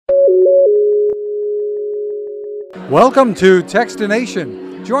Welcome to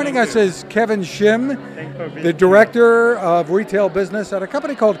Techstination. Joining us is Kevin Shim, the Director of Retail Business at a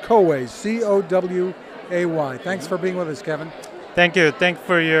company called Coway, C-O-W-A-Y. Thanks for being with us, Kevin. Thank you. Thanks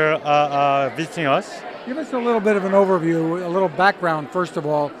for your visiting us. Give us a little bit of an overview, a little background, first of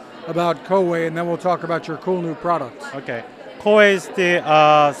all, about Coway, and then we'll talk about your cool new products. Okay. Coway is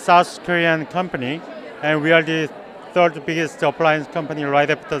the South Korean company, and we are the third biggest appliance company right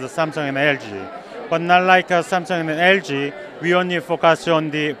after the Samsung and LG. But not like Samsung and LG, we only focus on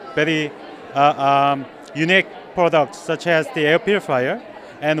the very unique products such as the air purifier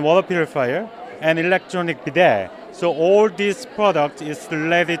and water purifier and electronic bidet. So all these products is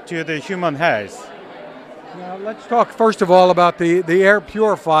related to the human health. Now let's talk first of all about the air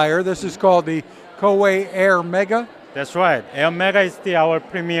purifier. This is called the Coway Air Mega. That's right. Air Mega is our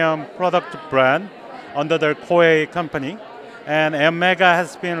premium product brand under the Coway company. And Air Mega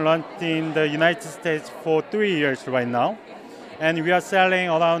has been launched in the United States for 3 years right now. And we are selling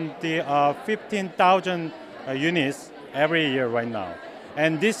around the 15,000 units every year right now.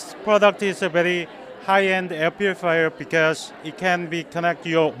 And this product is a very high-end air purifier because it can be connected to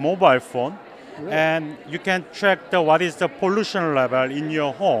your mobile phone. Really? And you can track what is the pollution level in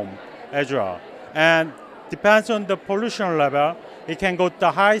your home as well. And depends on the pollution level, it can go to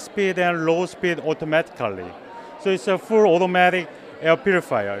high speed and low speed automatically. So it's a full automatic air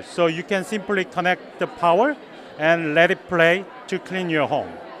purifier. So you can simply connect the power and let it play to clean your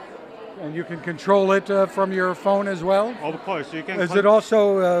home. And you can control it from your phone as well? Of course, you can. Is it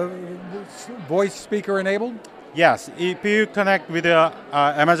also voice speaker enabled? Yes, if you connect with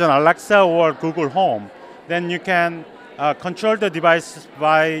Amazon Alexa or Google Home, then you can control the device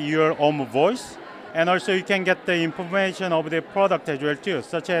by your own voice. And also you can get the information of the product as well too,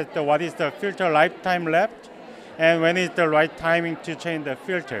 such as what is the filter lifetime left, and when is the right timing to change the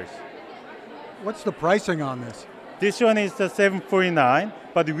filters. What's the pricing on this? This one is the $749,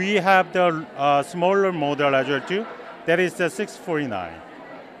 but we have the smaller model as well too. That is the $649.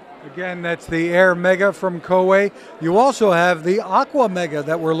 Again, that's the Air Mega from Coway. You also have the Aqua Mega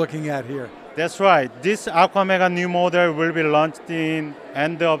that we're looking at here. That's right. This Aqua Mega new model will be launched in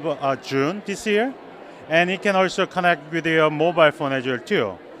end of June this year. And it can also connect with your mobile phone as well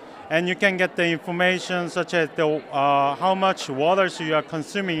too. And you can get the information such as how much water you are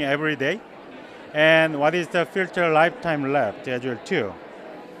consuming every day, and what is the filter lifetime left as well too.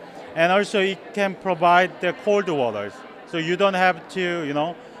 And also it can provide the cold waters, so you don't have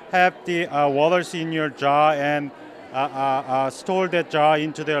to, have the waters in your jar and store that jar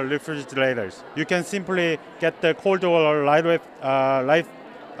into the refrigerators. You can simply get the cold water right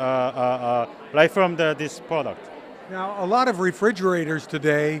from this product. Now, a lot of refrigerators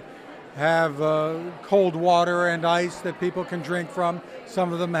today have cold water and ice that people can drink from.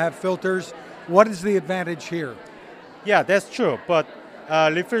 Some of them have filters. What is the advantage here? Yeah, that's true. But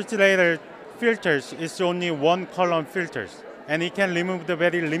refrigerator filters is only one column filters, and it can remove the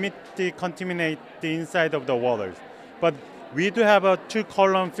very limited contaminate the inside of the waters. But we do have two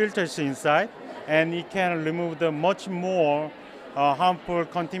column filters inside, and it can remove the much more harmful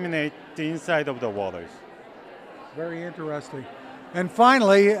contaminate the inside of the waters. Very interesting. And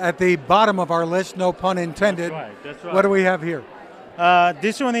finally, at the bottom of our list, no pun intended, That's right. What do we have here?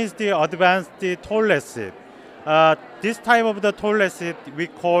 This one is the advanced toilet seat. This type of the toilet seat we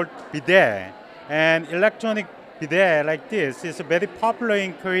call bidet. And electronic bidet like this is very popular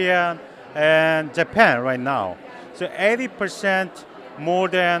in Korea and Japan right now. So 80%, more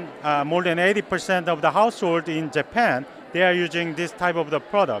than 80% of the household in Japan, they are using this type of the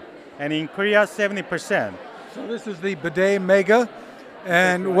product. And in Korea, 70%. So this is the Bidet Mega.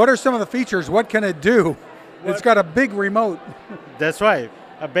 And what are some of the features? What can it do? It's got a big remote. That's right.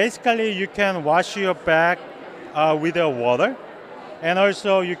 Basically, you can wash your bag with the water, and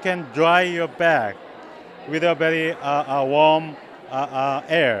also you can dry your bag with a very warm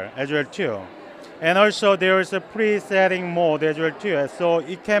air as well too. And also there is a pre-setting mode as well too. So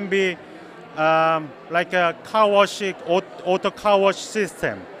it can be like a car wash, auto car wash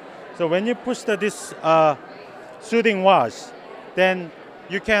system. So when you push this soothing wash, then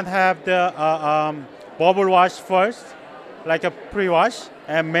you can have the bubble wash first, like a pre-wash,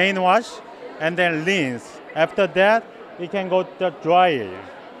 and main wash, and then rinse. After that, you can go to dryer.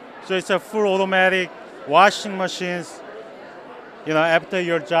 So it's a full automatic washing machines, after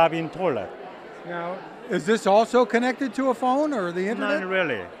your job in toilet. Now, is this also connected to a phone or the internet? Not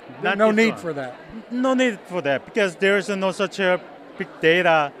really. No need for that. No need for that because there is no such a big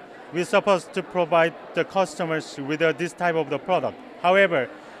data. We're supposed to provide the customers with this type of the product. However,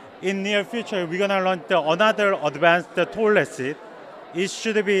 in near future, we're gonna launch another advanced toilet seat. It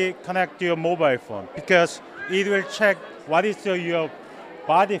should be connected to your mobile phone because it will check what is your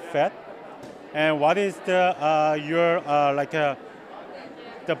body fat and what is your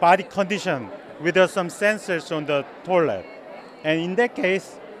the body condition with some sensors on the toilet. And in that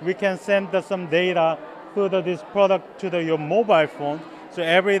case, we can send some data through this product to your mobile phone. So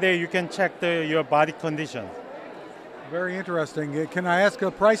every day you can check your body condition. Very interesting. Can I ask a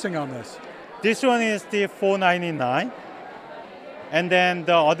pricing on this? This one is the $499. And then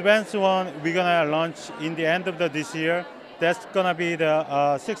the advanced one we're gonna launch in the end of this year. That's gonna be the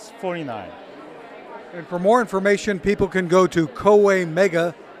 $649. And for more information, people can go to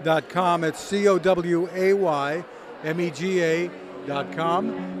cowaymega.com. It's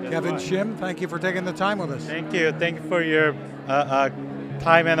COWAYMEGA.com. Kevin Shim, thank you for taking the time with us. Thank you. Thank you for your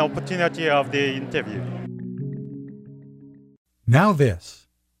time and opportunity of the interview. Now this.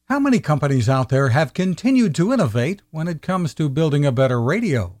 How many companies out there have continued to innovate when it comes to building a better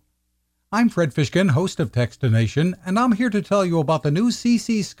radio? I'm Fred Fishkin, host of Techstination, and I'm here to tell you about the new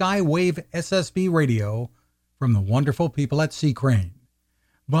CC Skywave SSB radio from the wonderful people at C. Crane.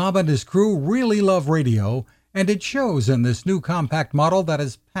 Bob and his crew really love radio, and it shows in this new compact model that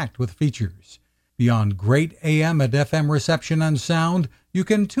is packed with features. Beyond great AM and FM reception and sound, you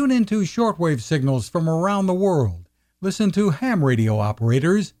can tune into shortwave signals from around the world, listen to ham radio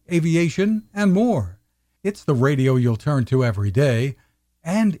operators, aviation, and more. It's the radio you'll turn to every day,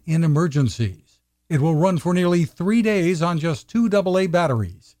 and in emergencies. It will run for nearly 3 days on just 2 AA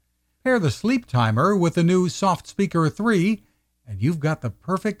batteries. Pair the sleep timer with the new Soft Speaker 3, and you've got the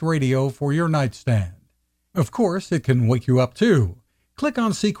perfect radio for your nightstand. Of course, it can wake you up too. Click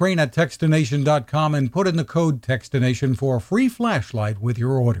on C. Crane at Techstination.com and put in the code Techstination for a free flashlight with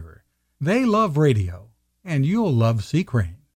your order. They love radio, and you'll love C. Crane.